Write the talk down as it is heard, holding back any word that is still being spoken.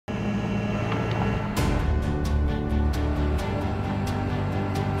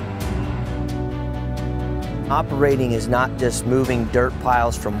Operating is not just moving dirt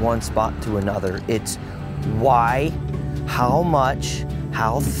piles from one spot to another. It's why, how much,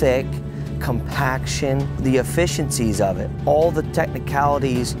 how thick, compaction, the efficiencies of it. All the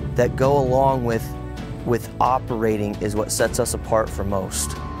technicalities that go along with operating is what sets us apart from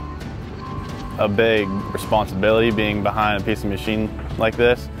most. A big responsibility being behind a piece of machine like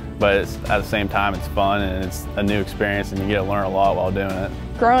this, but at the same time it's fun and it's a new experience and you get to learn a lot while doing it.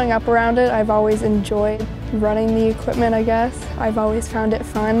 Growing up around it, I've always enjoyed running the equipment, I guess. I've always found it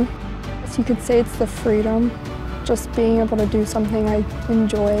fun. So you could say it's the freedom, just being able to do something I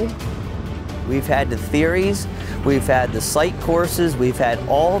enjoy. We've had the theories, we've had the site courses, we've had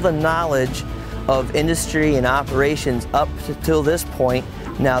all the knowledge of industry and operations up till this point.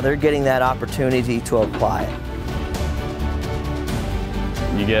 Now they're getting that opportunity to apply it.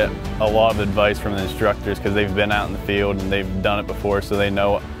 You get a lot of advice from the instructors because they've been out in the field and they've done it before, so they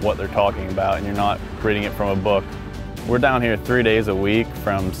know what they're talking about and you're not reading it from a book. We're down here 3 days a week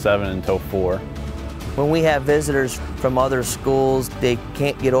from 7 until 4. When we have visitors from other schools, they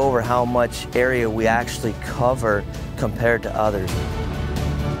can't get over how much area we actually cover compared to others.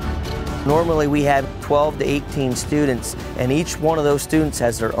 Normally we have 12 to 18 students, and each one of those students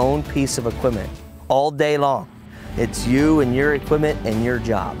has their own piece of equipment all day long. It's you and your equipment and your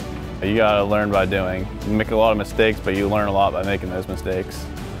job. You gotta learn by doing. You make a lot of mistakes, but you learn a lot by making those mistakes.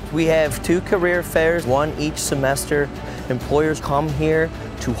 We have 2 career fairs, one each semester. Employers come here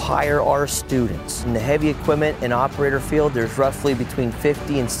to hire our students. In the heavy equipment and operator field, there's roughly between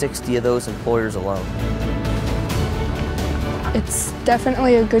 50 and 60 of those employers alone. It's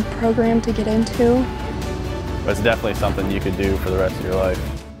definitely a good program to get into. But it's definitely something you could do for the rest of your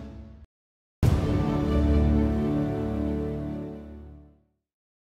life.